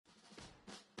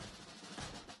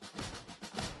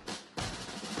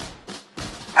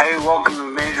Hey, welcome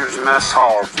to Major's Mess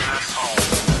Hall.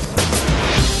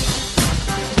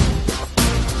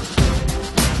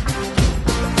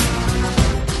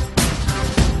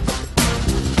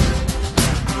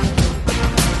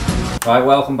 Right,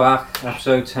 welcome back,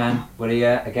 episode 10. We're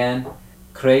here again.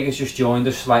 Craig has just joined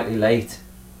us slightly late.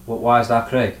 Why is that,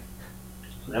 Craig?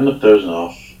 I ended up dozing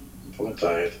off. I'm fucking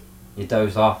tired. You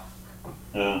dozed off?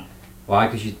 Yeah. Why?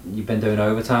 Because you've been doing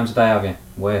overtime today, have you?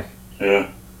 Work?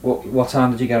 Yeah. What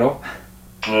time did you get up?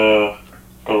 Got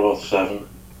about 7.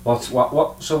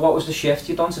 So what was the shift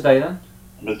you done today then?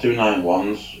 I've been doing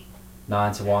 9-1s.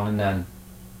 9 to 1 and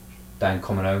then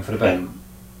coming home for a bit?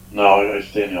 No, I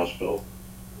stay in the hospital.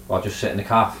 Or just sit in the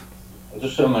calf? I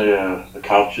just sit on the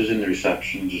couches in the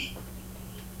reception, just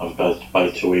have a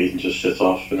bite to eat and just sit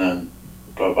off and then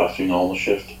go back to normal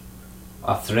shift.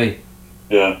 At 3?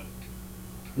 Yeah.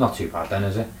 Not too bad then,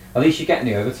 is it? At least you're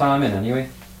getting the overtime in anyway.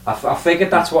 I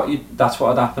figured that's what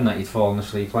had happened, that you'd fallen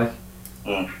asleep like.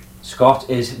 Yeah. Scott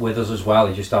is with us as well,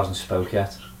 he just hasn't spoke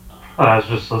yet. Oh, I was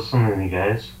just listening to you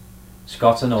guys.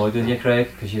 Scott's annoyed with you,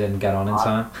 Craig, because you didn't get on in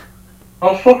time.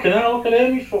 Oh fucking hell, look at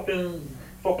him, he's fucking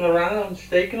around,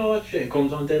 steak and all that shit, and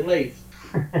comes on dead late.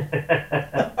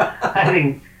 I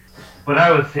think, but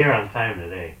I was here on time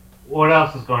today. What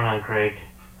else is going on, Craig?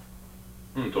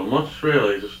 I haven't done much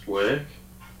really, just work.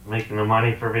 Making the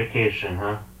money for vacation,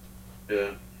 huh?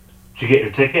 Yeah. Did you get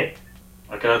your ticket?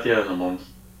 I got it the end of the month.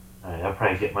 Alright, I'll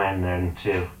probably get mine then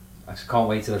too. I just can't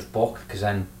wait till it's booked, because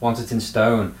then once it's in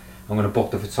stone, I'm going to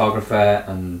book the photographer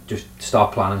and just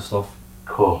start planning stuff.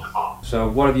 Cool. So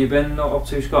what have you been up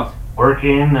to, Scott?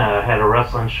 Working, had a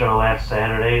wrestling show last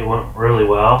Saturday, it went really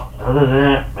well. Other than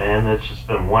that, man, it's just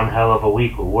been one hell of a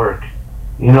week of work.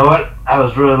 You know what? I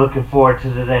was really looking forward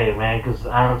to today, man, because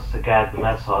honest to God, the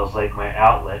mess hall is like my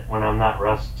outlet when I'm not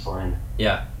wrestling.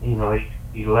 Yeah. You know,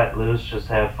 you let loose, just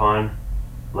have fun,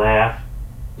 laugh.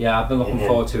 Yeah, I've been looking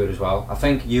forward to it as well. I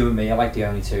think you and me are like the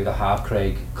only two that have.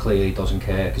 Craig clearly doesn't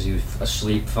care because he was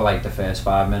asleep for like the first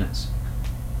 5 minutes.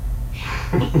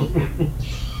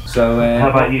 So how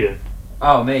about you?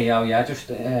 Oh, me? Oh yeah, just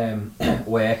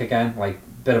work again, like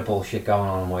bit of bullshit going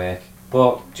on in work.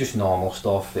 But just normal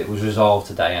stuff. It was resolved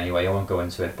today anyway, I won't go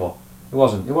into it, but it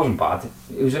wasn't bad.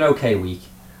 It was an okay week.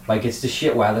 Like, it's the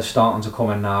shit weather starting to come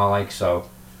in now, like, so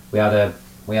we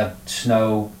had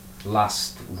snow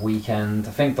last weekend.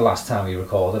 I think the last time we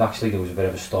recorded, actually, there was a bit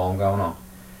of a storm going on.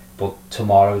 But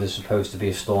tomorrow there's supposed to be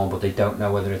a storm, but they don't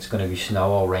know whether it's going to be snow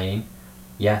or rain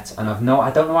yet. And I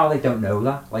don't know how they don't know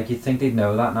that. Like, you'd think they'd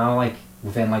know that now, like,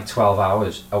 within like 12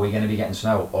 hours, are we going to be getting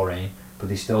snow or rain? But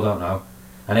they still don't know.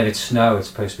 And if it's snow, it's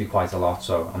supposed to be quite a lot,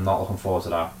 so I'm not looking forward to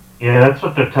that. Yeah, that's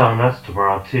what they're telling us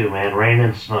tomorrow too, man. Rain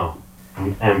and snow.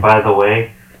 And by the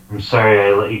way, I'm sorry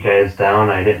I let you guys down.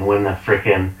 I didn't win the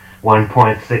frickin'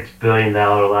 $1.6 billion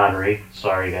lottery.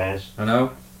 Sorry, guys. I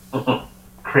know.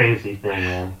 Crazy thing,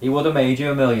 man. He would have made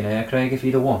you a millionaire, Craig, if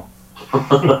he'd have won.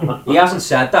 He hasn't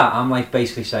said that. I'm like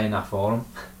basically saying that for him.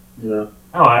 Yeah.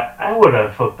 Oh, I would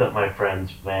have hooked up my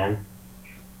friends, man.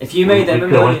 If you made him a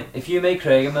million, if you made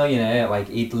Craig a millionaire, like,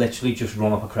 he'd literally just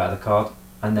run up a credit card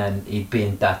and then he'd be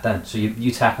in debt then. So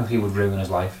you technically would ruin his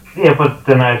life. Yeah, but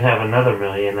then I'd have another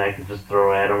million I could just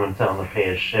throw at him and tell him to pay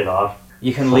his shit off.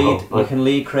 You can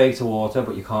lead Craig to water,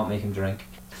 but you can't make him drink.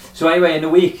 So anyway, in the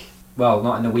week, well,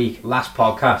 not in the week, last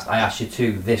podcast, I asked you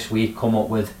to this week come up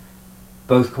with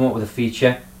a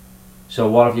feature. So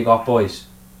what have you got, boys?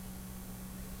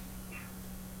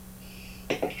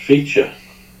 Feature?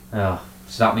 Oh,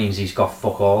 so that means he's got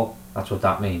fuck all. That's what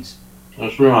that means.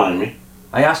 Just remind me.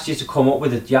 I asked you to come up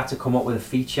with you had to come up with a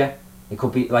feature. It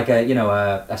could be like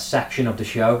a section of the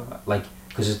show, like,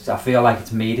 because I feel like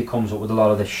it's me that comes up with a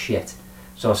lot of this shit.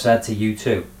 So I said to you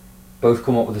two, both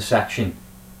come up with a section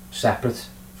separate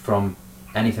from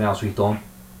anything else we've done.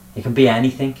 It can be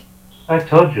anything. I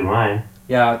told you mine.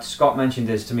 Yeah, Scott mentioned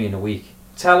this to me in a week.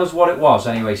 Tell us what it was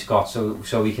anyway, Scott, so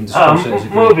we can discuss it as a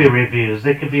group. Movie reviews.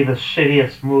 It could be the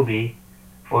shittiest movie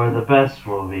or the best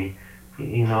movie,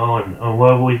 you know, and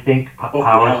what we think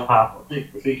powers pop. I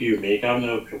think you and me having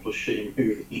a couple of shitty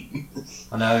movies.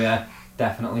 I know, yeah,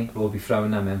 definitely. We'll be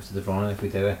throwing them into the running if we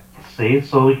do it. See,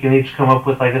 so we can each come up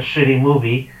with like a shitty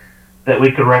movie that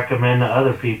we could recommend to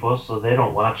other people so they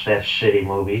don't watch that shitty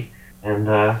movie. And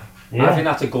yeah. I think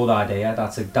that's a good idea.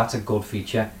 That's a good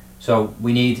feature. So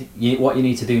what you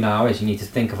need to do now is you need to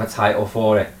think of a title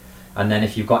for it, and then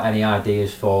if you've got any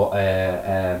ideas for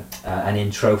an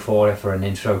intro for it, for an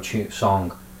intro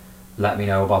song, let me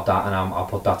know about that, and I'll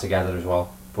put that together as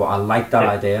well. But I like that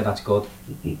idea. That's good.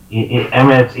 I mean,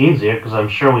 it's easier because I'm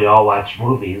sure we all watch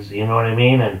movies. You know what I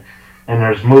mean? And And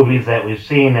there's movies that we've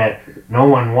seen that no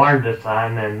one warned us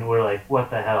on, and we're like, what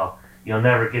the hell? You'll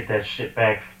never get that shit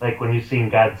back. Like when you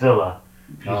seen Godzilla.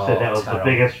 You said that was terrible.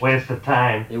 the biggest waste of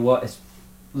time. It's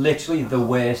literally the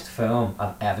worst film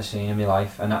I've ever seen in my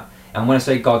life. And when I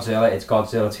say Godzilla, it's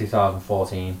Godzilla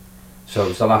 2014. So it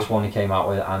was the last one he came out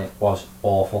with, and it was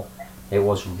awful. It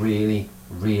was really,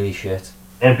 really shit.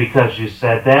 And because you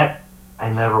said that, I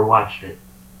never watched it.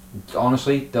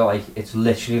 Honestly, it's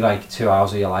literally like 2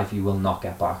 hours of your life you will not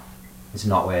get back. It's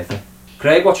not worth it.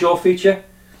 Craig, what's your feature?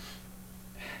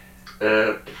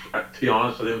 To be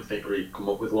honest, I didn't think we'd come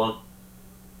up with one.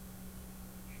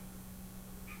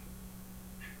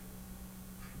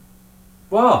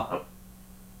 What?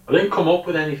 I didn't come up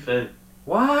with anything.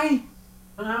 Why?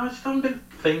 I just haven't been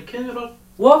thinking about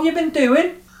What have you been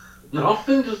doing?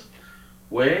 nothing, just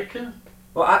working.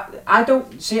 Well, I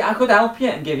don't see. I could help you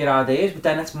and give you ideas, but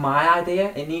then it's my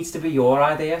idea. It needs to be your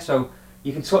idea. So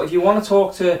you can talk if you want to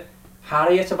talk to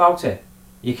Harriet about it.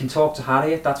 You can talk to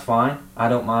Harriet. That's fine. I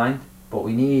don't mind. But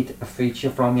we need a feature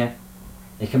from you.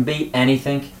 It can be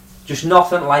anything, just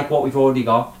nothing like what we've already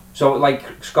got. So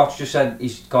like Scott's just said,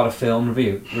 he's got a film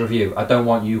review. I don't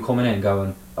want you coming in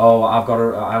going, oh,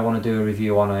 I want to do a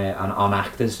review on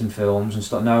actors and films and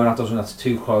stuff. No, that's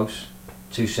too close,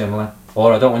 too similar.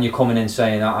 Or I don't want you coming in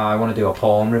saying I want to do a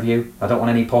porn review. I don't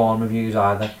want any porn reviews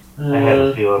either. I had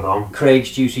a few of them.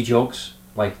 Craig's Juicy Jugs,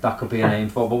 like that could be a name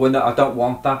for it. But I don't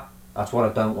want that. That's what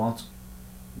I don't want.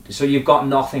 So you've got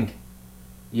nothing.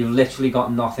 You've literally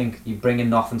got nothing. You're bringing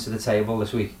nothing to the table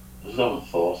this week. I just haven't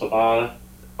thought about it.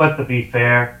 But to be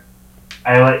fair,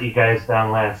 I let you guys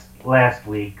down last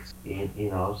week,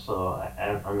 so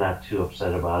I'm not too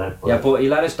upset about it. Yeah, but he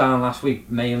let us down last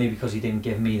week mainly because he didn't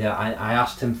give me the. I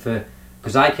asked him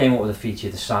because I came up with a feature,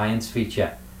 the science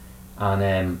feature,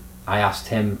 and I asked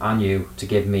him and you to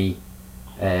give me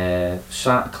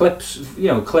clips,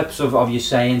 clips of you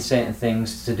saying certain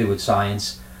things to do with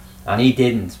science, and he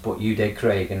didn't, but you did,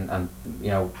 Craig, and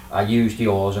I used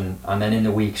yours, and then in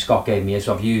the week Scott gave me his,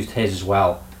 so I've used his as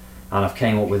well, and I've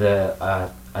came up with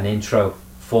an intro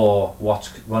for what's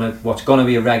going to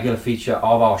be a regular feature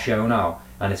of our show now,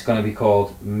 and it's going to be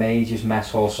called Major's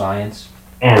Mess Hall Science.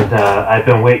 And I've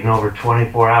been waiting over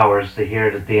 24 hours to hear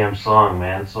the damn song,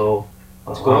 man, so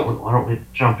why don't we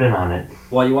jump in on it?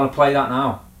 Well, you want to play that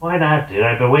now? Why not, dude?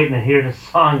 I've been waiting to hear the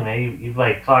song, man. You've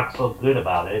like talked so good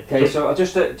about it. Okay, so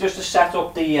just to set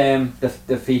up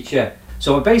the feature.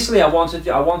 So basically, I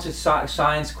wanted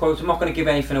science quotes. I'm not going to give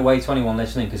anything away to anyone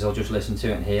listening because they'll just listen to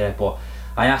it and hear it. But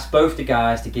I asked both the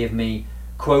guys to give me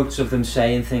quotes of them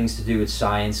saying things to do with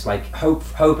science, like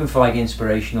hoping for like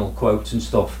inspirational quotes and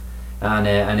stuff.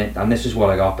 And this is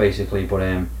what I got basically.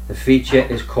 But the feature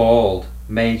is called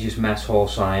Major's Mess Hall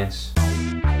Science.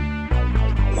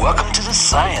 Welcome to the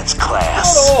science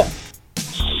class. Oh!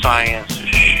 Science is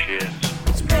shit.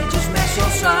 It's Major's Mess Hall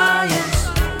Science.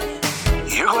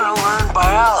 You're going to learn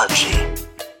biology.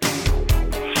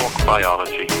 Fuck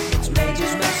biology. It's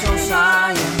Major's Mess Hall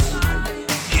Science.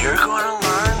 You're going to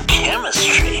learn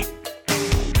chemistry.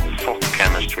 Fuck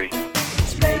chemistry.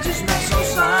 It's Major's Mess Hall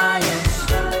Science.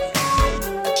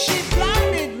 She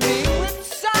blinded me with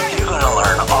science. You're going to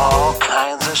learn all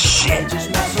kinds of shit. Major's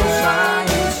Mess Hall Science.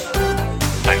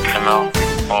 I cannot be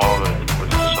bothered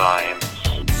with science.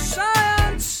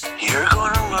 Science. You're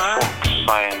going to learn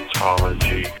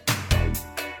Scientology.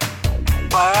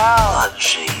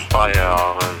 biology.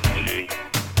 Biology.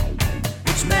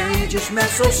 It's Major's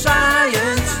Mess Hall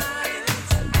Science.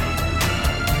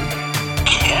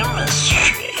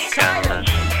 Chemistry.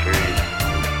 Chemistry.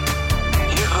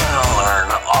 You're gonna learn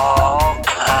all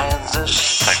kinds of I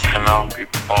shit. cannot be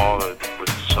bothered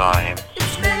with science.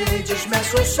 It's Major's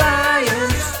Mess Hall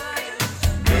Science.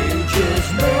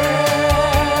 Major's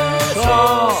Mess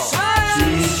Hall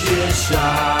teaches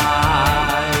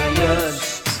science.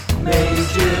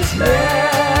 Major's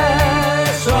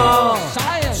Mess Hall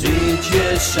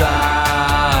teaches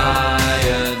science.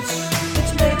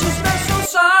 It's Major's Mess Hall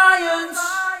Science.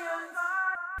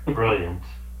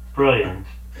 Brilliant.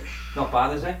 Not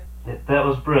bad, is it? That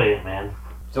was brilliant, man. Do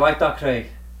you like that, Craig?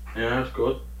 Yeah, that's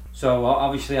good. So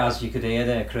obviously, as you could hear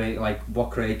there, Craig, like what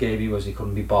Craig gave you was he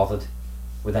couldn't be bothered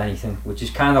with anything, which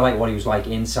is kind of like what he was like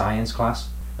in science class.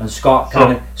 And Scott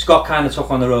kind of took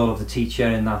on the role of the teacher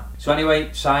in that. So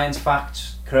anyway, science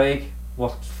facts, Craig.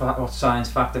 What science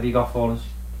fact have you got for us?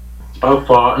 It's about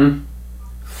farting.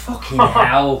 Fucking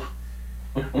hell!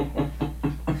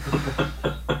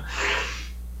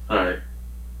 Alright.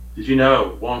 Did you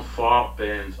know one fart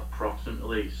burns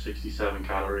approximately 67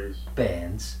 calories?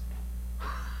 Burns.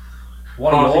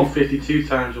 What are Farting your 52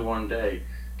 times in one day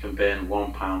can burn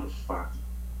 1 pound of fat.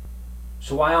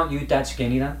 So why aren't you dead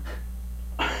skinny then?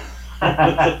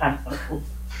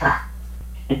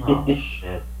 Oh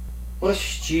shit. What a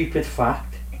stupid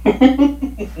fact.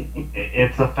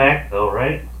 It's a fact though,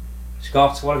 right?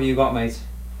 Scott, what have you got, mate?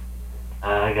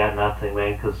 I got nothing,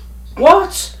 man, cause...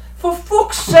 What? For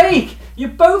fuck's sake! You're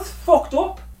both fucked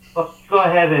up. Well, go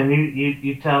ahead and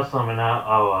you tell something.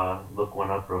 I'll look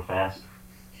one up real fast.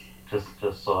 Just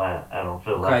so I don't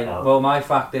feel Okay, left out. well my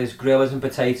fact is gorillas and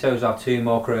potatoes have 2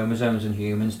 more chromosomes than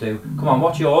humans do. Come on,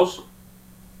 what's yours?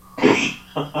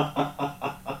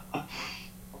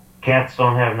 Cats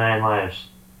don't have 9 lives.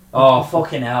 Oh,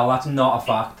 fucking hell, that's not a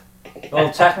fact. Well,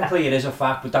 technically it is a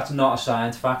fact, but that's not a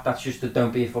science fact. That's just a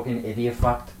don't be a fucking idiot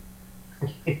fact.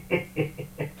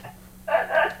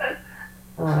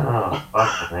 Oh,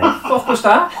 fuck me. What the fuck was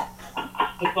that?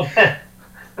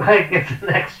 I get the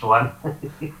next one.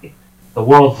 The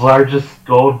world's largest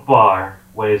gold bar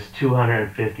weighs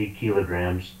 250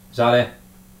 kilograms. Is that it?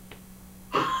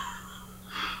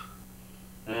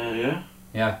 Yeah.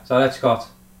 Yeah, is that it, Scott?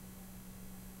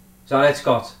 Is that it,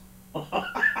 Scott?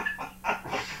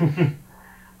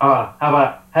 How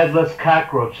about headless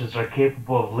cockroaches are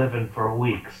capable of living for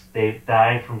weeks. They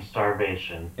die from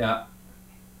starvation. Yeah.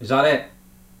 Is that it?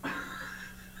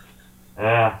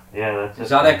 Yeah, that's it. Is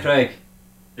that it, Craig?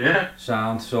 Yeah.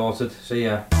 Sound sorted. See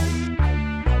ya.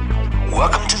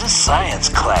 Welcome to the science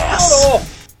class. Shut up!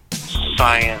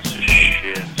 Science is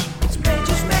shit. It's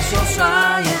Major's Meso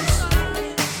Science.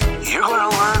 You're gonna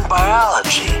learn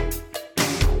biology.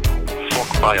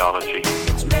 Fuck biology.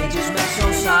 It's Major's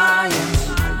Meso Science.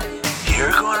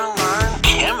 You're gonna learn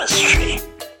chemistry.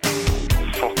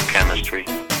 Fuck chemistry.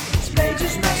 It's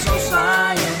Major's Meso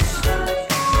Science.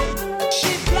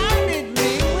 She blinded me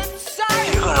with science.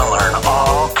 You're gonna learn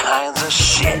all kinds of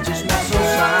shit. Major's Meso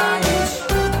Science.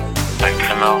 I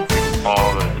cannot be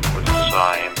bothered with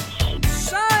science.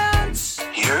 Science.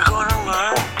 You're gonna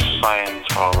learn Fuck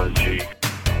Scientology.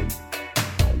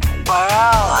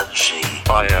 biology.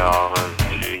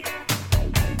 Biology.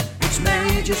 It's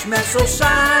Major's Meso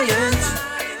Science.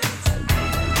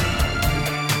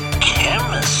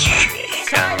 Chemistry.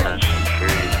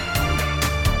 Chemistry.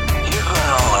 You're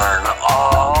gonna learn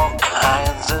all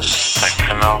kinds of I shit.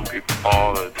 cannot be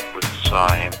bothered with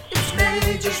science. It's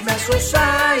Major's Meso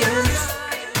Science.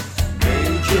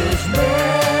 Major's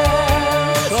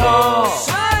Meso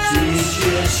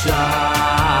teaches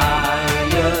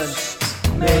science.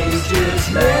 Major's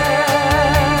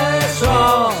Meso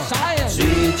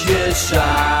teaches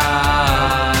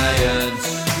science.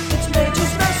 It's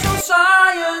Major's Meso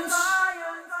Science.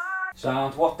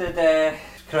 Sound. What did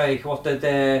Craig? What did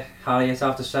Harriet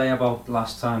have to say about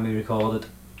last time we recorded?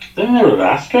 Didn't I ever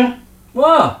ask her?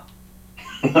 What?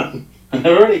 I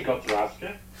never really got to ask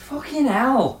her. Fucking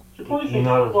hell! She probably You thinks,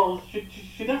 know- well,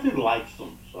 she definitely likes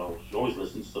them, so she always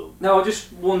listens to them. No, I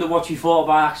just wonder what she thought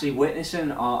about actually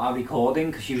witnessing our recording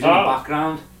because she was in the Oh.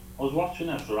 background. I was watching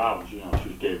her for hours, she was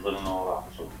giggling and all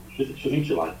that, so she thinks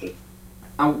she liked it.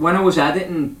 And when I was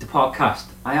editing the podcast,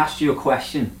 I asked you a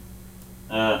question.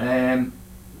 No,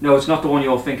 it's not the one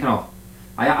you're thinking of.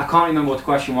 I can't remember what the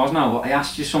question was now, but I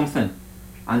asked you something,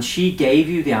 and she gave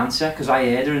you the answer because I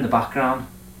heard her in the background.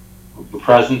 The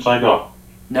presents I got.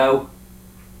 No,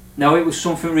 it was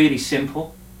something really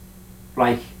simple,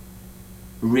 like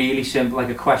really simple, like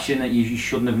a question that you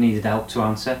shouldn't have needed help to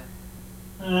answer.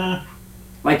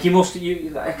 Like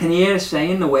I can hear her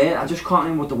saying the word. I just can't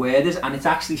remember what the word is, and it's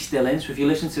actually still in. So if you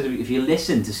listen to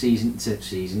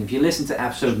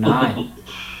episode 9,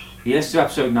 if you listen to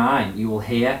episode 9, you will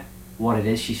hear what it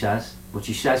is she says. But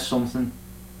she says something,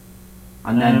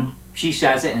 and then she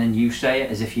says it, and then you say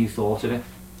it as if you thought of it.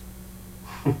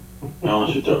 I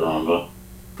honestly don't remember.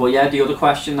 But yeah, the other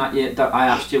question that I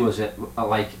asked you was it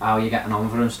like how you getting on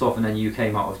with her and stuff, and then you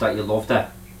came out with that you loved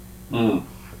her.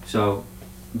 So,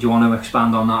 do you want to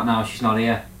expand on that now? She's not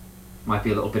here. Might be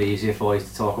a little bit easier for you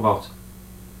to talk about.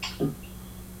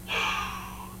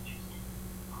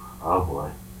 Oh boy.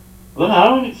 I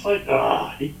don't know, it's like,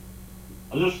 I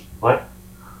just... What?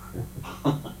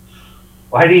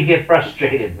 Why do you get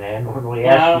frustrated, man, when we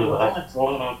ask you I that? don't like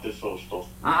talking about this sort of stuff.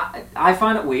 I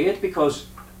find it weird because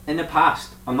in the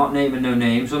past, I'm not naming no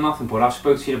names or nothing, but I've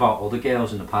spoke to you about other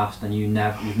girls in the past, and you've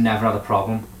never had a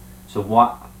problem. So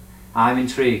I'm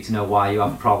intrigued to know why you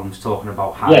have problems talking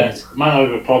about Harriet. Yeah, might not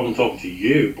have a problem talking to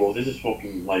you, but this is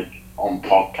fucking, like, on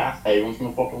podcast. Everyone's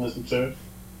gonna fucking listen to it.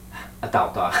 I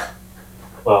doubt that.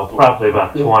 Well, probably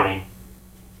about 20.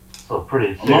 So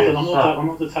pretty serious I'm stuff.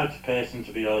 not the type of person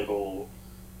to be like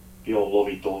be all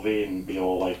lovey-dovey and be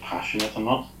all like passionate. I'm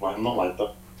not like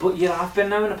that. But yeah, I've been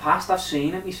there in the past. I've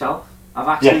seen it myself. I've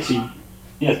actually.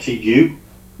 To you.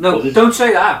 No, Well, this- don't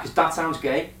say that because that sounds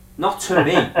gay. Not to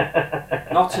me.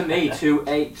 Not to me. To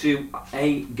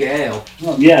a girl.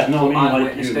 Yeah, no, I mean, I like,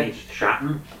 witnessed you it. just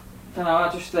chatting. I don't know.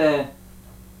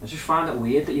 I just find it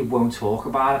weird that you won't talk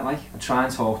about it. Like, I try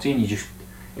and talk to you, and you just.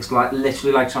 It's like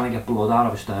literally like trying to get blood out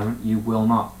of a stone. You will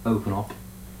not open up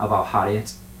about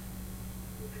Harriet.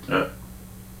 Yeah.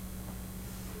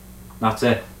 That's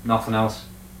it. Nothing else.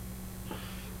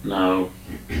 No.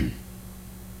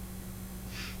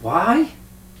 Why?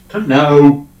 Don't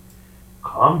know.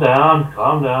 Calm down,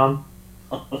 calm down.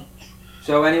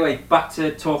 So anyway, back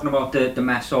to talking about the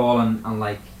mess hall and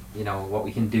like, you know, what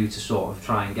we can do to sort of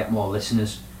try and get more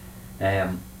listeners.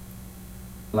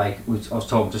 Like I was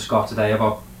talking to Scott today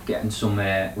about getting some.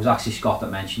 It was actually Scott that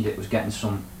mentioned it. Was getting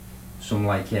some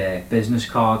like business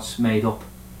cards made up.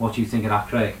 What do you think of that,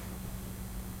 Craig?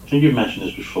 I think you mentioned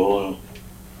this before.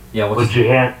 Yeah. What Would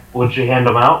you hand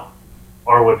them out,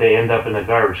 or would they end up in a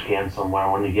garbage can somewhere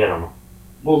when you get them?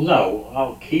 Well, no,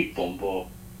 I'll keep them, but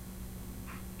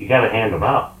You gotta hand them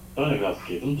out. I don't even have to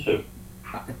give them to.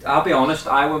 I'll be honest.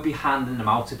 I won't be handing them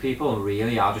out to people.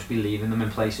 Really, I'll just be leaving them in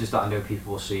places that I know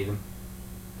people will see them.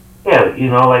 Yeah, you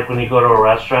know, like when you go to a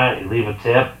restaurant, you leave a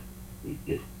tip,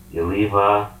 you leave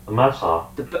the mess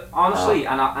hall. Honestly,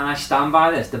 and I stand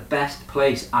by this. The best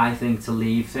place I think to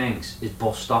leave things is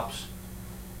bus stops.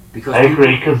 Because I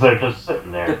agree, because they're just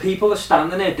sitting the there. people are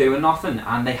standing there doing nothing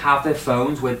and they have their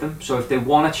phones with them. So if they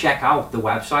want to check out the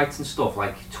websites and stuff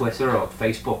like Twitter or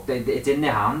Facebook, it's in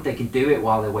their hand. They can do it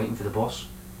while they're waiting for the bus.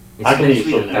 It's I can leave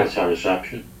literally something the best. hotel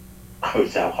reception.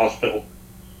 Hotel, hospital.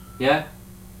 Yeah,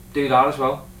 do that as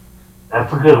well.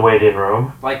 That's a good waiting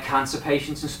room. Like cancer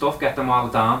patients and stuff, get them while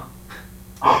they're down.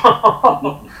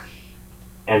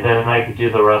 And then I could do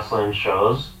the wrestling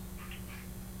shows.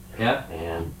 Yeah.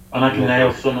 And I can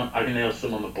nail some. I can nail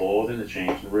some on the board in the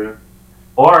changing room.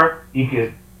 or you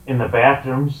could, in the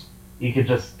bathrooms, you could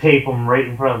just tape them right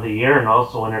in front of the urinal,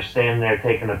 so when they're standing there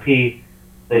taking a pee,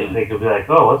 they could be like,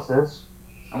 oh, what's this?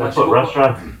 And That's when what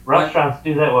Scott- restaurants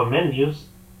do that with menus.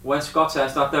 When Scott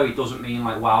says that though, he doesn't mean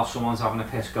like while someone's having a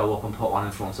piss, go up and put one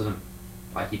in front of them.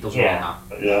 Like he doesn't Yeah.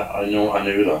 mean that. Yeah, I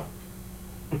knew that.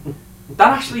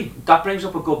 That brings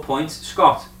up a good point,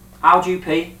 Scott. How do you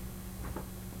pee?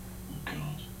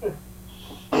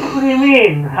 What do you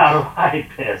mean? How do I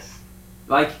piss?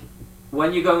 Like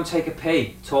when you go and take a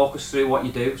pee, talk us through what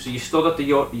you do. So you stood at the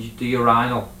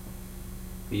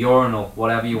urinal,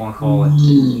 whatever you want to call it.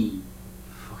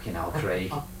 Fucking hell,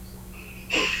 Craig.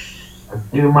 I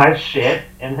do my shit,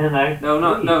 and then I No,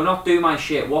 not do my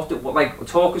shit. What like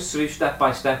talk us through step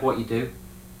by step what you do.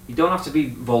 You don't have to be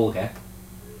vulgar.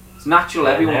 It's natural.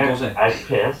 And Everyone there does it. I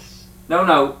piss.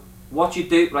 No. What you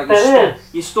do? Like That is.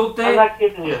 you stood I'm there. not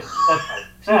kidding you. That's right.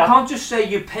 So you Yeah. can't just say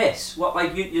you piss. What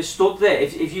like you stood there.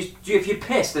 If you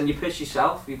piss, then you piss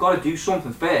yourself. You've got to do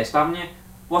something first, haven't you?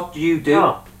 What do you do?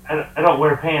 No, I don't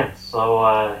wear pants,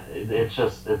 so it's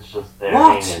just there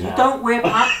What? hanging You out. don't wear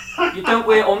pants? You don't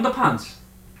wear underpants?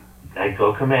 I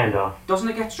go commando. Doesn't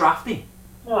it get drafty?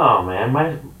 Oh man,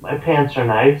 my pants are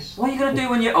nice. What are you gonna do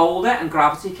when you're older and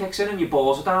gravity kicks in and your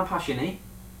balls are down past your knee?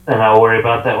 Then I'll worry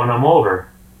about that when I'm older.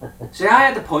 See, I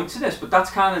had the point to this, but that's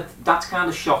kind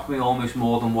of shocked me almost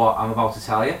more than what I'm about to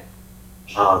tell you.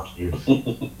 Oh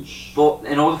jeez. But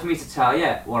in order for me to tell you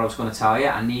what I was going to tell you,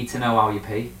 I need to know how you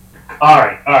pee. All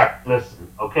right. Listen,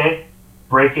 okay.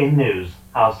 Breaking news: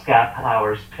 how Scott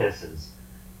Powers pisses.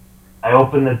 I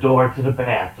open the door to the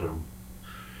bathroom.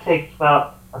 Take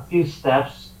about a few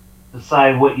steps.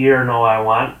 Decide what urinal I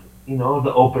want. You know,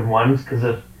 the open ones, because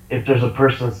if there's a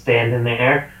person standing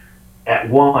there at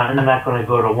one, I'm not going to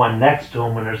go to one next to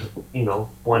him when there's, you know,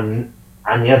 one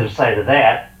on the other side of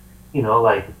that. You know,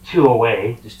 like two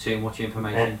away. Just too much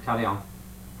information. Carry on.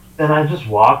 Then I just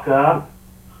walk up,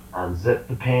 unzip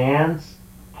the pants,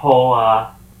 pull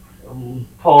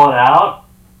it out,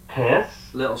 piss.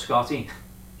 Little Scotty.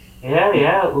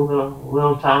 Yeah,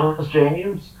 little Thomas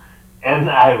James, and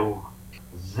I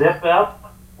zip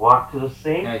up, walk to the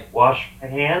sink, Hey. wash my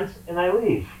hands, and I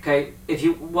leave. Okay,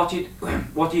 what do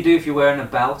you do if you're wearing a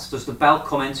belt? Does the belt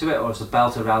come into it, or is the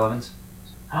belt irrelevant?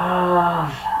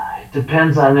 It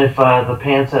depends on if the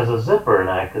pants has a zipper or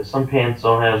not, because some pants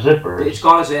don't have zippers. It's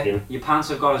got a zip. Yeah. Your pants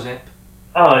have got a zip.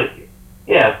 Oh,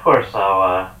 yeah, of course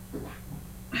I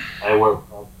work,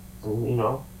 you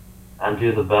know,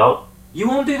 undo the belt. You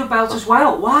undo the belt as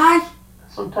well. Why?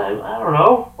 Sometimes, I don't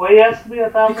know. Why are you asking me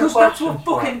 1,000 Because that's questions what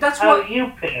for? fucking- that's How what- do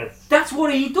you piss? That's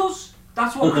what he does.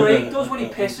 That's what Craig does when he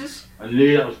pisses. I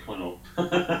knew that was coming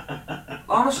up.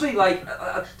 Honestly, like,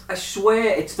 I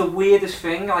swear it's the weirdest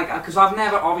thing, like, because I've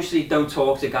never, obviously don't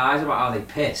talk to guys about how they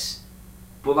piss,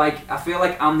 But like, I feel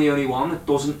like I'm the only one that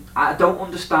doesn't. I don't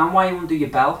understand why you undo your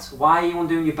belt. Why are you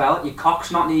undoing your belt? Your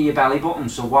cock's not near your belly button,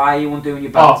 so why are you undoing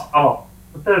your belt?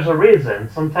 But there's a reason.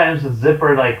 Sometimes the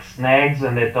zipper like snags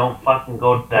and it don't fucking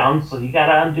go down, so you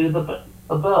gotta undo the belt.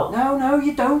 No,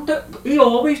 you don't. He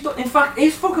always does. In fact,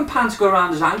 his fucking pants go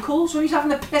around his ankles when he's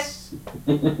having a piss.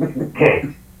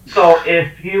 Okay, so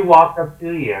if you walk up to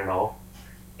the urinal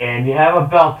and you have a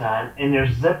belt on and your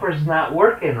zipper's not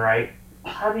working right,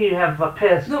 how do you have a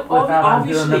piss without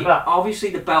undoing the belt?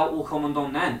 Obviously the belt will come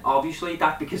undone then. Obviously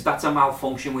because that's a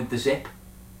malfunction with the zip.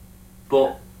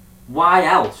 But why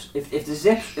else? If the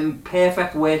zip's in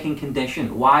perfect working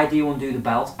condition, why do you undo the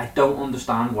belt? I don't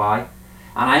understand why.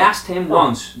 And I asked him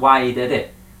once why he did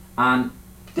it, and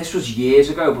this was years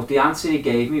ago, but the answer he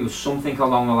gave me was something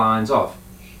along the lines of,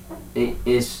 it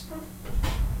is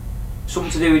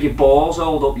something to do with your balls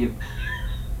hold up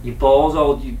your balls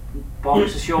hold your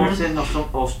boxer shorts in, or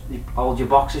you hold your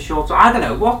boxer shorts. I don't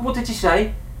know, what did you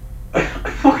say?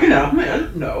 Fucking hell, mate, I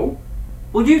don't know.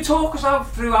 Will you talk us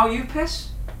out through how you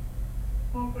piss?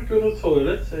 Oh, I go to the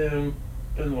toilet, depending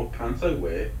on what pants I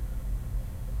wear.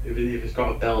 If it's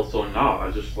got a belt or not, I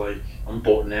just like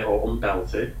unbutton it or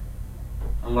unbelt it,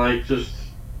 and like just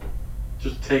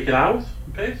take it out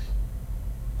and piss.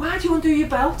 Why do you undo your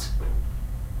belt?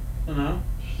 I don't know,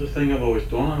 it's just a thing I've always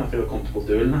done, and I feel comfortable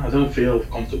doing that. I don't feel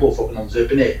comfortable fucking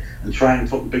unzipping it and trying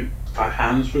fucking big fat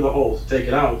hands through the hole to take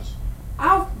it out.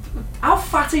 How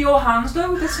fat are your hands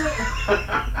though?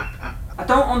 I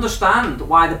don't understand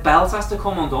why the belt has to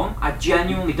come undone. I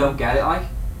genuinely don't get it,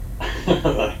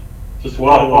 like. Just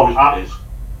what I've always pissed.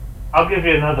 I'll give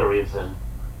you another reason.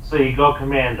 So you go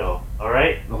commando, all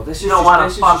right? Well, this is you don't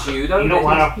want to fuck. You don't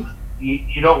want to.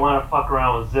 You don't want to fuck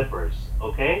around with zippers,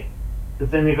 okay?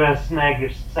 Because then you're gonna snag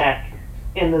your sack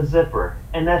in the zipper,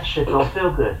 and that shit don't feel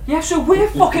good. Yeah, so we're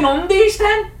fucking undies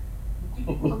then.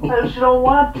 Sometimes you don't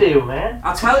want to, man.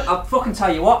 I'll fucking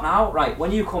tell you what now. Right,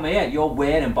 when you come here, you're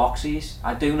wearing boxies.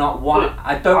 I do not want.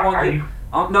 I don't want you.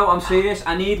 No, I'm serious.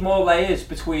 I need more layers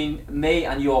between me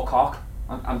and your cock.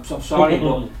 I'm sorry,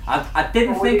 but I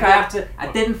didn't think I had to. I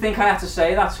didn't think I had to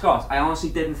say that, Scott. I honestly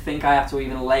didn't think I had to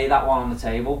even lay that one on the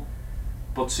table.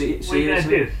 But what are you gonna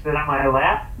do? Sit on my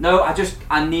lap? No,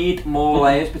 I need more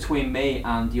layers between me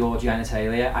and your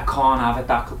genitalia. I can't have it.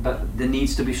 That there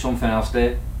needs to be something else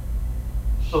there.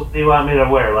 So do you want me to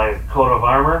wear like a coat of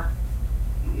armor?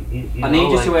 I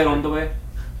need you to wear underwear.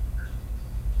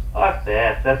 Fuck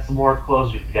that. That's more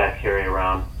clothes you gotta carry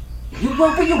around.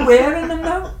 But you're wearing them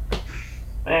though.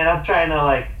 Man, I'm trying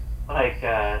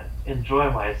to enjoy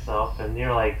myself, and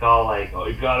you're like all like, oh,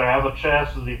 you gotta have a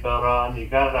chastity belt on. You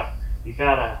gotta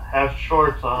have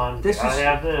shorts on. You gotta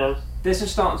have this. This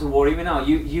is starting to worry me now.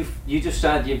 You just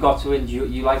said you've got to enjoy.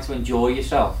 You like to enjoy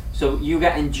yourself. So you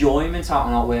get enjoyment out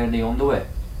of not wearing the underwear.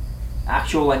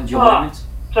 Actual enjoyment.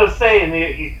 Just saying,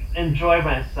 you enjoy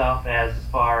myself as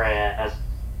far as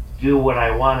do what I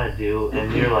want to do,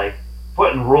 and you're like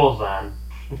putting rules on.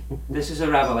 This is a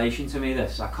revelation to me. I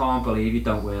can't believe you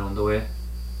don't wear underwear.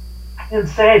 I didn't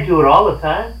say I do it all the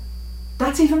time.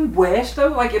 That's even worse though.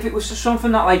 Like if it was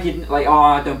something that like you like, oh,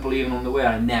 I don't believe in underwear,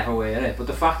 I never wear it. But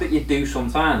the fact that you do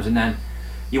sometimes, and then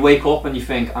you wake up and you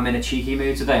think, I'm in a cheeky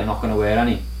mood today, I'm not going to wear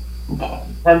any.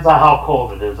 Depends on how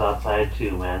cold it is outside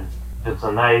too, man. If it's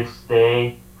a nice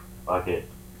day, fuck it.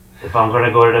 If I'm going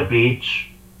to go to the beach,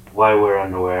 why wear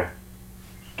underwear?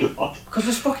 Because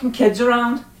there's fucking kids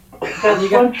around. And you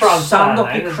get sand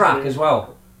up your crack as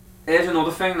well. Here's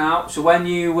another thing now. So when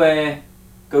you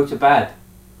go to bed,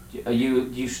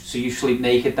 you sleep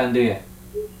naked then, do you?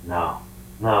 No.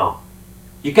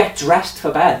 You get dressed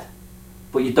for bed,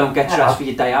 but you don't get dressed for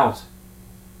your day out.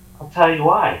 I'll tell you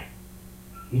why.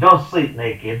 You don't sleep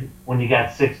naked when you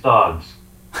got 6 dogs.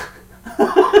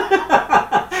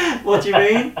 What do you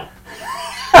mean?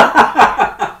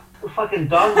 The fucking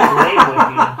dogs will lay with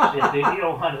you and shit, dude. You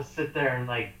don't want to sit there and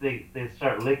like they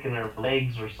start licking their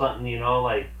legs or something, you know,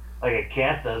 like a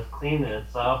cat does, cleaning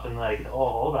itself, and like, oh,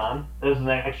 hold on, there's an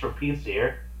extra piece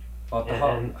here. What the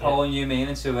hole you mean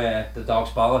into the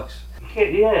dog's bollocks?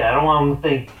 Yeah, I don't want them to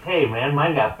think, hey man,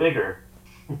 mine got bigger.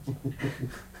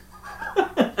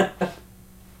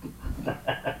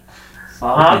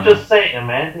 I'm just saying,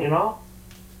 man, you know?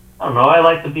 I don't know, I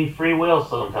like to be free will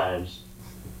sometimes.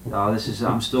 No,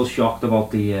 I'm still shocked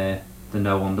about the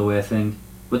no underwear thing.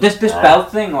 But this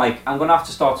belt thing, like, I'm going to have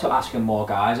to start asking more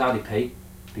guys how they pee.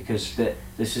 Because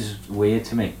this is weird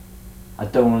to me. I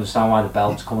don't understand why the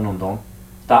belt's coming undone.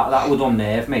 That would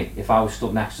unnerve me if I was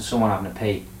stood next to someone having a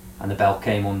pee and the belt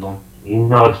came undone. You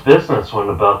know it's business when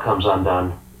the belt comes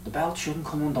undone. The belt shouldn't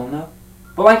come undone though.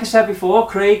 But like I said before,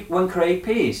 when Craig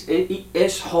pees,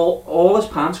 all his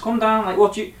pants come down.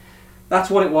 Like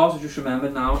that's what it was. I just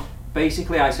remembered now.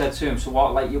 Basically, I said to him, "So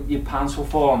what? Like your pants will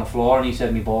fall on the floor," and he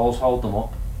said, "My balls hold them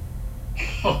up."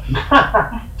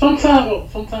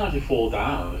 Sometimes you fall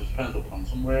down. It just depends upon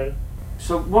somewhere.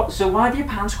 So what? So why do your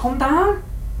pants come down?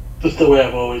 Just the way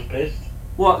I've always pissed.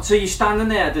 What? So you're standing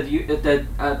there at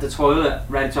the toilet,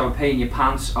 ready to have a pee, and your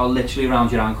pants are literally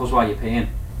around your ankles while you're peeing.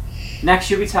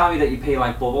 Next, you'll be telling me that you pee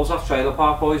like Bubbles off Trailer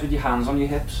Park Boys with your hands on your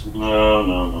hips.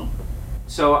 No.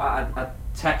 So I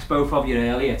text both of you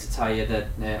earlier to tell you that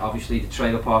obviously the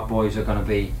Trailer Park Boys are going to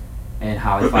be in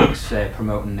Halifax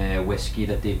promoting whiskey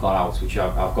that they've got out, which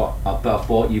I've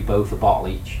bought you both a bottle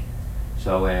each.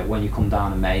 So when you come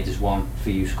down in May, there's one for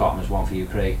you, Scott, and there's one for you,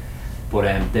 Craig.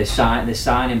 But they're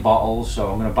signing bottles,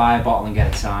 so I'm going to buy a bottle and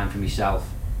get it signed for myself.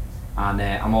 And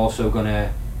I'm also going to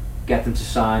get them to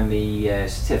sign the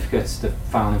certificates, the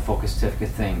Founding Fucker certificate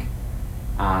thing.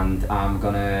 And I'm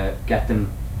going to get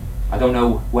them, I don't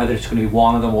know whether it's going to be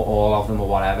one of them or all of them or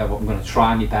whatever, but I'm going to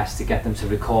try my best to get them to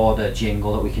record a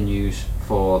jingle that we can use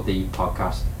for the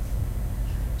podcast.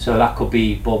 So that could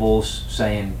be Bubbles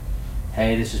saying,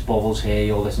 "Hey, this is Bubbles here,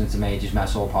 you're listening to Major's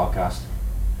Mess Hall podcast."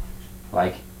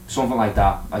 Like, something like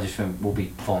that, I just think will be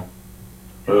fun.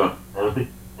 Yeah.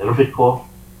 It'll be cool.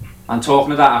 And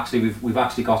talking of that, actually, we've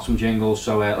actually got some jingles,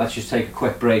 so let's just take a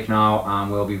quick break now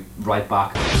and we'll be right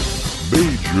back.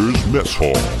 Major's Mess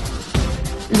Hall.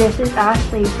 This is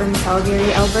Ashley from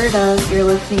Calgary, Alberta. You're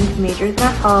listening to Major's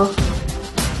Mess Hall.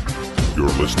 You're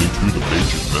listening to the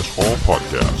Major's Mess Hall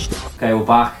podcast. Okay, we're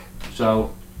back.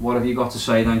 So, what have you got to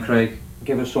say then, Craig?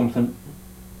 Give us something.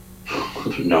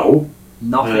 No.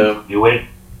 Nothing. You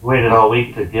waited all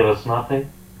week to give us nothing?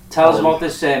 Tell us about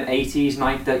this 80s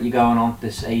night that you're going on.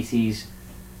 This 80s,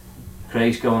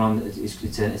 Craig's going on.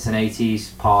 It's an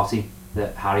 80s party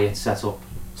that Harriet set up.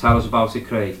 Tell us about it,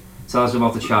 Craig. Tell us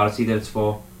about the charity that it's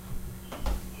for.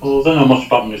 Well, I don't know much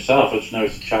about myself. I just know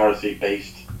it's a charity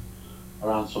based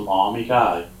around some army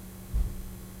guy.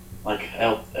 Like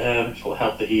it's called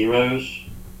Help the Heroes.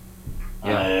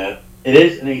 Yeah. It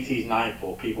is an 80s night,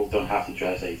 but people don't have to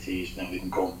dress 80s. They can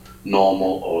come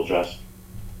normal or dress.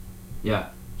 Yeah.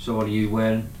 So what are you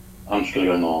wearing? I'm just gonna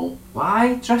go normal.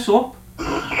 Why? Dress up.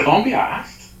 Can't be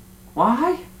asked.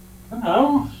 Why? I don't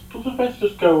know. Doesn't best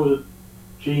just go with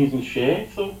jeans and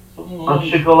shirts or something Why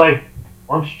like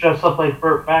don't you dress up like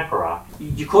Burt Bacharach?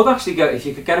 You could actually go, if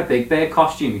you could get a Big Bird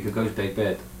costume, you could go as Big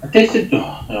Bird. This is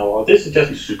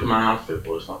definitely Superman outfit,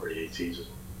 but it's not really 80s, is it?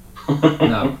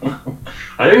 No.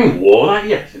 I haven't even wore that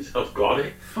yet since I've got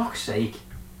it. Fuck's sake.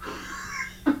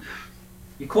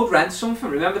 You could rent something.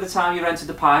 Remember the time you rented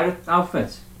the pirate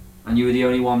outfit? And you were the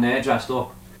only one there dressed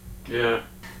up? Yeah.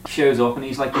 He shows up and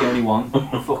he's like the only one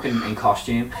fucking in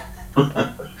costume.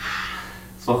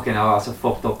 Fucking hell, that's a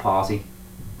fucked up party.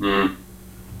 It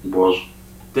was.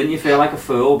 Didn't you feel like a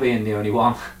fool being the only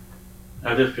one?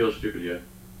 I did feel stupid, yeah.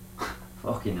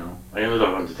 Fucking hell. I ended up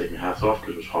having to take my hat off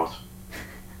because it was hot.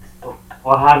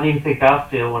 Well, how do you think I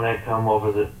feel when I come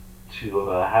over to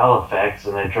Halifax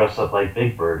and I dress up like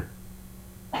Big Bird?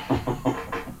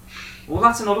 Well,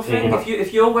 that's another thing. Yeah.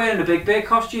 If you're wearing a Big Bird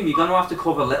costume, you're going to have to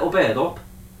cover Little Bird up.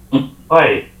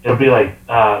 Right, it'll be like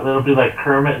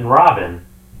Kermit and Robin.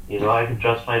 You know, I could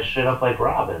dress my shit up like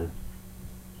Robin,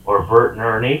 or Bert and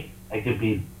Ernie. I could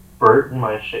be Bert and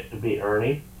my shit could be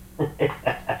Ernie.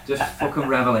 Just fucking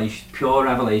revelation, pure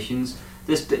revelations.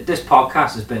 This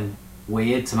podcast has been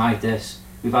weird tonight.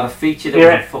 We've had a feature that we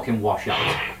can fucking wash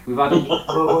out. We've had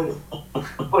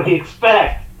What do you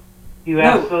expect? You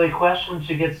ask silly questions,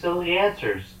 you get silly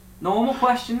answers. normal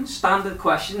questions, standard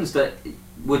questions that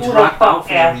were dragged out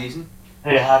for no reason.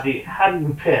 Hey, how do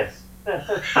you piss?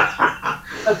 That's not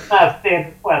a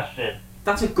standard question.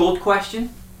 That's a good question,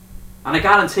 and I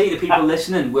guarantee the people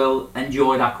listening will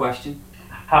enjoy that question.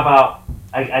 How about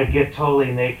I get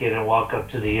totally naked and walk up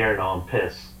to the urinal and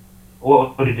piss?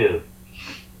 What would you do?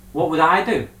 What would I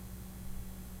do?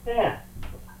 Yeah.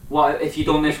 What if you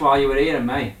done this while you were here in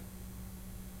May?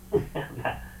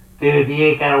 Dude, you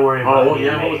ain't gotta worry about Oh, it.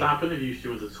 yeah, what would happen if you used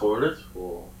to the toilet?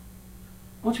 Or...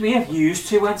 What do you mean if you used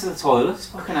to went to the toilet?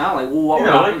 Fucking hell, like, well, what You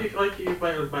would know, happen? like you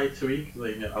went by 2 weeks,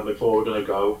 like, before we're gonna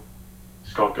go,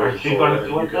 Scott goes Aren't to you the going toilet.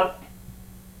 to look up?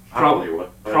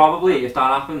 Probably, if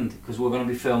that happened, because we're going to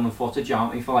be filming footage,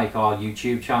 aren't we, for like our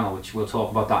YouTube channel, which we'll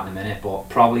talk about that in a minute, but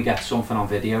probably get something on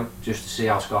video just to see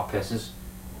how Scott pisses.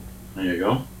 There you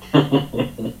go.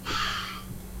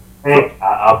 Hey,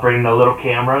 I'll bring the little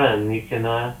camera and you can,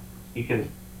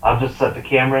 I'll just set the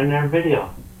camera in there and video.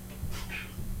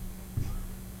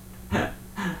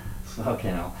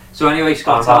 Fucking hell. So anyway,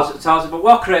 Scott, tell us about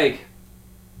what, Craig?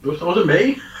 That wasn't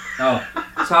me. No.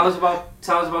 Tell us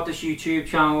about this YouTube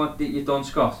channel that you've done,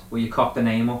 Scott, where you cocked the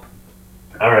name up.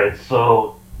 Alright,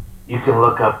 so you can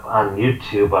look up on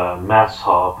YouTube Mess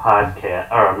Hall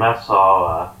podcast, or Mess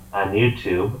Hall on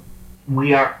YouTube.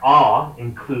 We are all,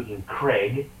 including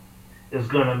Craig, is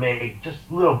going to make just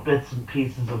little bits and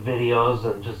pieces of videos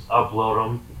and just upload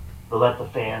them to let the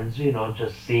fans,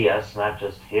 just see us, not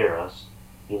just hear us.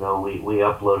 We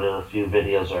uploaded a few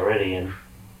videos already and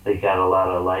they got a lot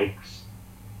of likes.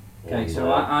 Okay, And,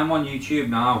 so I'm on YouTube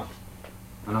now,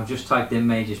 and I've just typed in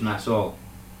Majors Mess Hall,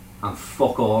 and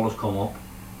fuck all has come up.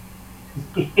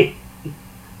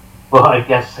 well, I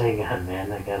guess, hang on,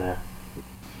 man, I gotta... Do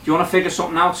you want to figure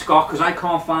something out, Scott? Because I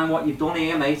can't find what you've done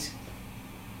here, mate.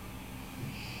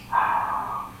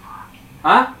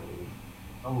 Huh?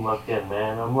 I'm looking,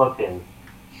 man, I'm looking.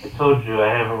 I told you I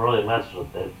haven't really messed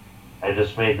with it. I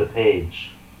just made the page.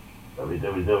 We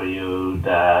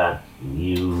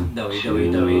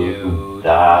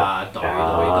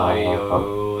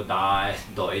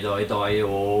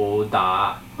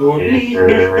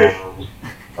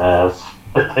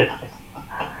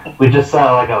just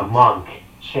sound like a monk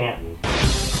chanting.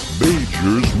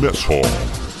 Major's Mess Hall.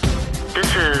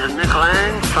 This is Nick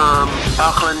Lang from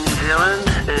Auckland, New Zealand,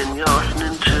 and you're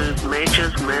listening to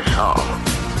Major's Mess Hall.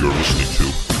 You're listening to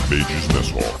Major's Mess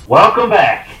Hall. Welcome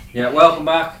back. Yeah, welcome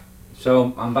back.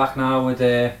 So I'm back now with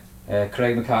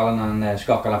Craig McCallan and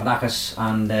Scott Galifianakis,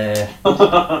 and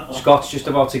Scott's just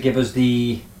about to give us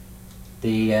the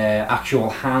actual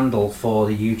handle for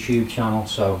the YouTube channel.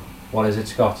 So what is it,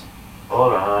 Scott?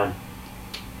 Hold on.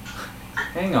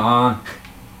 Hang on.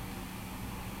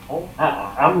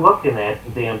 I'm looking at the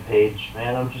damn page,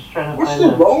 man. I'm just trying to What's find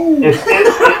the road? It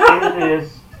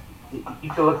is.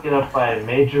 You can look it up by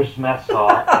Major's Mess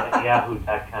Hall at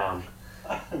yahoo.com.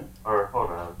 Or hold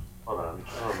on. I don't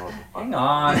know. Hang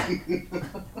on.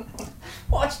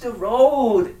 Watch the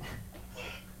road.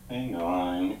 Hang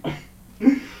on.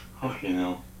 Fucking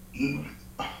hell.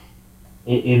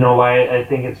 You know why I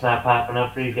think it's not popping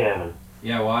up for you, Gavin?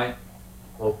 Yeah, why?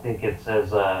 I think it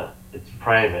says it's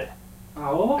private.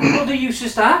 Oh, what the use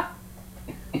is that?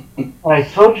 I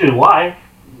told you why.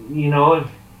 If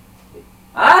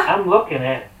Huh? I'm looking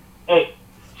at hey,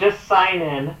 just sign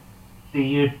in to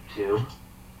YouTube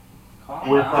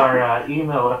with our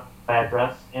email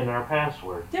address and our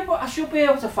password. Yeah, but I should be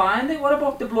able to find it. What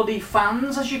about the bloody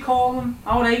fans, as you call them?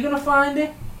 How are they going to find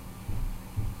it?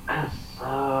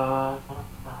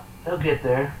 They'll get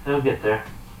there.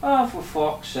 Oh, for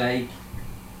fuck's sake.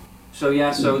 So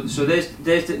yeah, so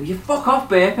there's the... You fuck off,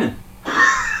 burping.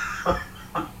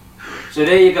 So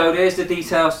there you go, there's the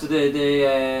details to the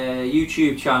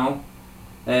YouTube channel.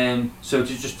 So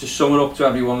to sum it up to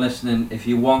everyone listening, if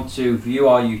you want to view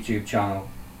our YouTube channel,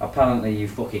 apparently you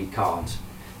fucking can't.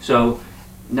 So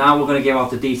now we're going to give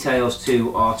out the details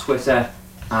to our Twitter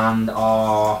and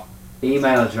our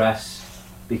email address,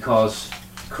 because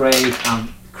Craig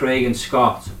and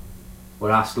Scott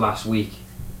were asked last week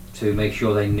to make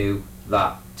sure they knew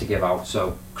that to give out.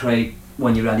 So Craig,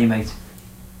 when you're ready, mate.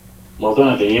 Well, I don't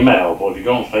have the email, but if you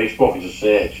go on Facebook and just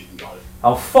search, you can get it.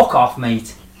 Oh, fuck off,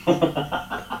 mate.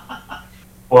 Well,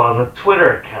 the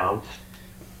Twitter account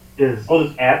is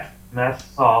at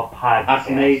Mess Hall Podcast. At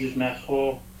Major's Mess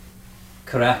Hall.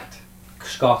 Correct.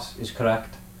 Scott is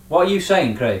correct. What are you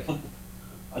saying, Craig?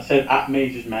 I said at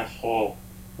Major's Mess Hall.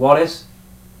 What is?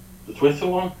 The Twitter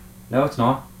one? No, it's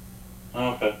not.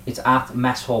 Oh, okay. It's at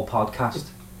Mess Hall Podcast.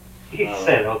 He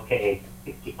said okay.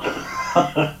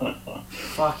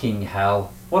 Fucking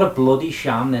hell. What a bloody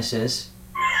sham this is.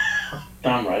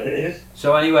 Damn right it is.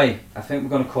 So anyway, I think we're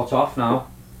going to cut off now.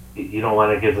 You don't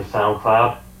want to give the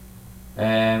SoundCloud?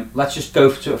 Let's just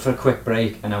go for a quick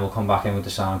break, and then we'll come back in with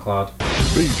the SoundCloud.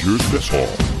 Major's Mess Hall.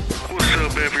 What's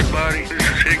up, everybody? This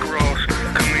is Hick Ross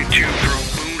coming to you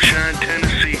from Moonshine,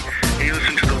 Tennessee, and you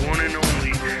listen to the one and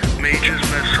only Major's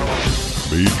Mess Hall.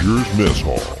 Major's Mess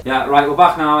Hall. Yeah, right, we're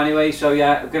back now anyway. So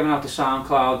yeah, we're giving out the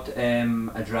SoundCloud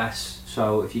address.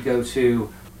 So if you go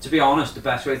to be honest, the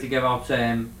best way to give out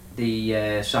the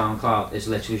SoundCloud is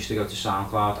literally just to go to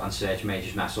SoundCloud and search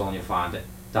Major's Mess Hall and you'll find it.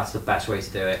 That's the best way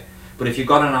to do it. But if you've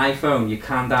got an iPhone, you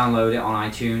can download it on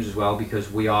iTunes as well,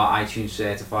 because we are iTunes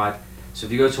certified. So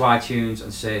if you go to iTunes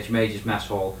and search Major's Mess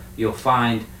Hall, you'll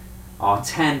find our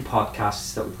 10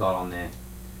 podcasts that we've got on there.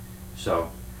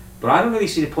 So, but I don't really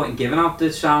see the point in giving out the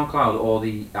SoundCloud or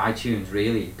the iTunes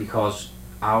really, because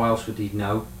how else would he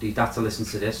know? He'd have to listen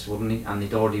to this, wouldn't he? And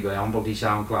he'd already be on bloody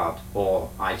SoundCloud or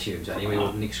iTunes anyway,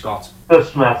 wouldn't he, Scott?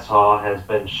 This Mess Hall has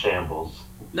been shambles.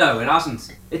 No, it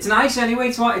hasn't. It's nice anyway.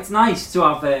 It's nice to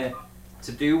have to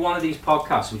do one of these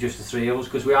podcasts with just the three of us,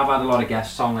 because we have had a lot of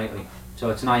guests on lately So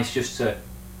it's nice just to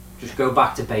go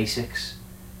back to basics,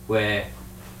 where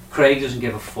Craig doesn't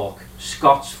give a fuck.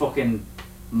 Scott's fucking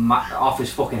off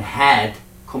his fucking head,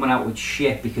 coming out with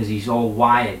shit because he's all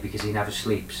wired because he never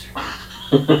sleeps.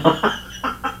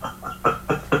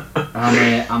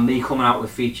 And me coming out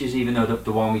with features, even though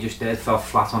the one we just did fell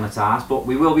flat on its ass. But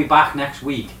we will be back next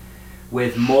week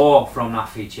with more from that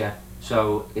feature.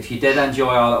 So if you did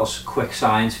enjoy our little quick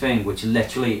science thing, which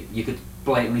literally you could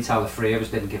blatantly tell the three of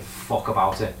us didn't give a fuck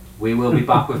about it, we will be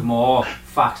back with more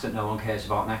facts that no one cares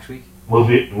about next week.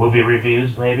 Movie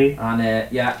reviews, maybe. And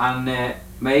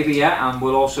and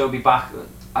we'll also be back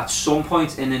at some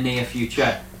point in the near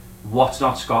future. What's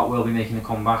Not Scott will be making a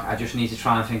comeback. I just need to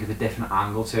try and think of a different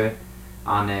angle to it,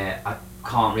 and I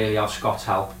can't really have Scott's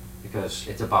help because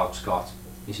it's about Scott.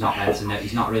 He's not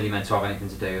really meant to have anything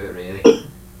to do with it, really.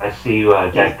 I see you,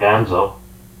 Jack Gonzo.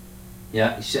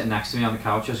 Yeah, he's sitting next to me on the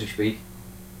couch as we speak.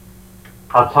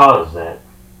 How tall is that?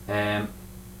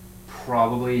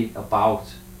 Probably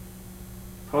about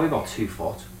 2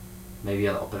 foot, maybe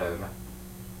a little bit over.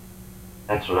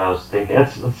 That's what I was thinking.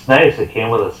 It's nice. It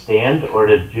came with a stand, or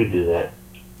did you do that?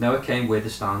 No, it came with a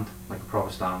stand, like a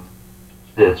proper stand.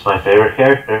 It's my favorite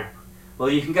character. Well,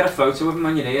 you can get a photo of him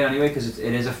when you're here anyway, because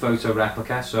it is a photo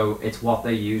replica, so it's what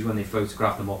they use when they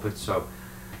photograph the Muppets, so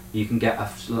you can get a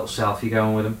little selfie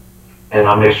going with him. And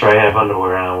I'll make sure I have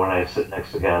underwear on when I sit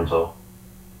next to Gonzo.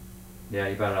 Yeah,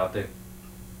 you better not do.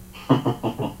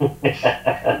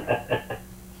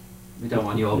 We don't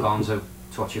want your Gonzo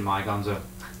touching my Gonzo.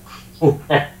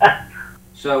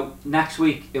 So, next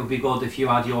week, it would be good if you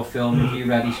had your film review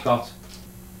ready, Scott.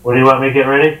 What do you want me to get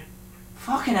ready?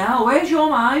 Fucking hell, where's your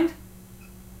mind?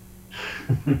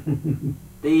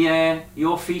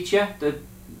 Your feature, the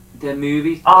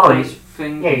movie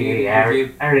thing. Yeah.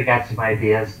 I already got some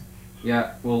ideas.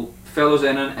 Yeah, well, fill us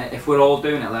in, and if we're all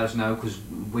doing it, let us know, because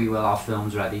we will have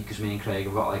films ready, because me and Craig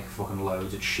have got like fucking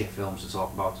loads of shit films to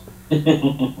talk about.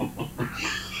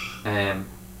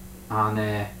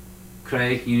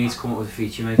 Craig, you need to come up with a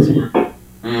feature, mate.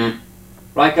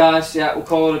 Right, guys, yeah, we'll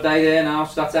call it a day there now,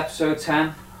 so that's episode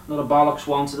 10. Another bollocks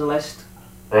one to the list.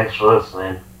 Thanks for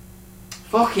listening.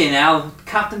 Fucking hell,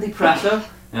 Captain Depresso.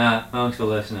 Yeah, thanks for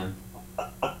listening.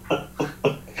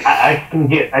 I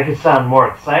can sound more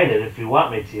excited if you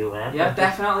want me to, man. Yeah,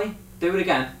 definitely. Do it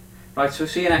again. Right, so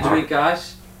see you next week,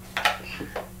 guys.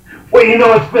 Well, you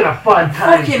know it's been a fun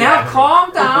time. Fucking hell,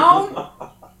 calm down.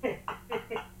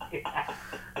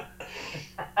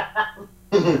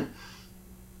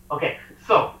 Okay,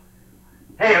 so,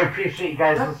 hey, I appreciate you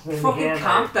guys listening fucking again.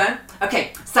 calm down.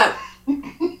 Okay, so.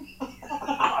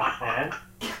 Man.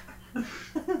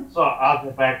 So I'll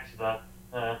go back to the.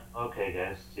 Okay,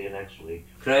 guys, see you next week.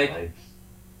 Craig. Thanks.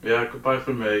 Yeah, goodbye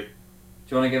from me. Do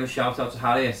you want to give a shout out to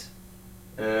Harriet?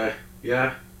 Yeah.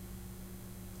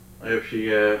 I hope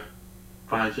she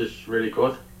finds this really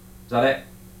good. Is that it?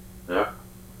 Yeah.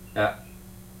 Yeah.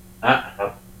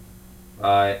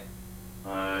 Bye.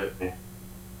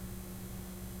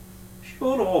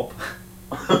 Shut up.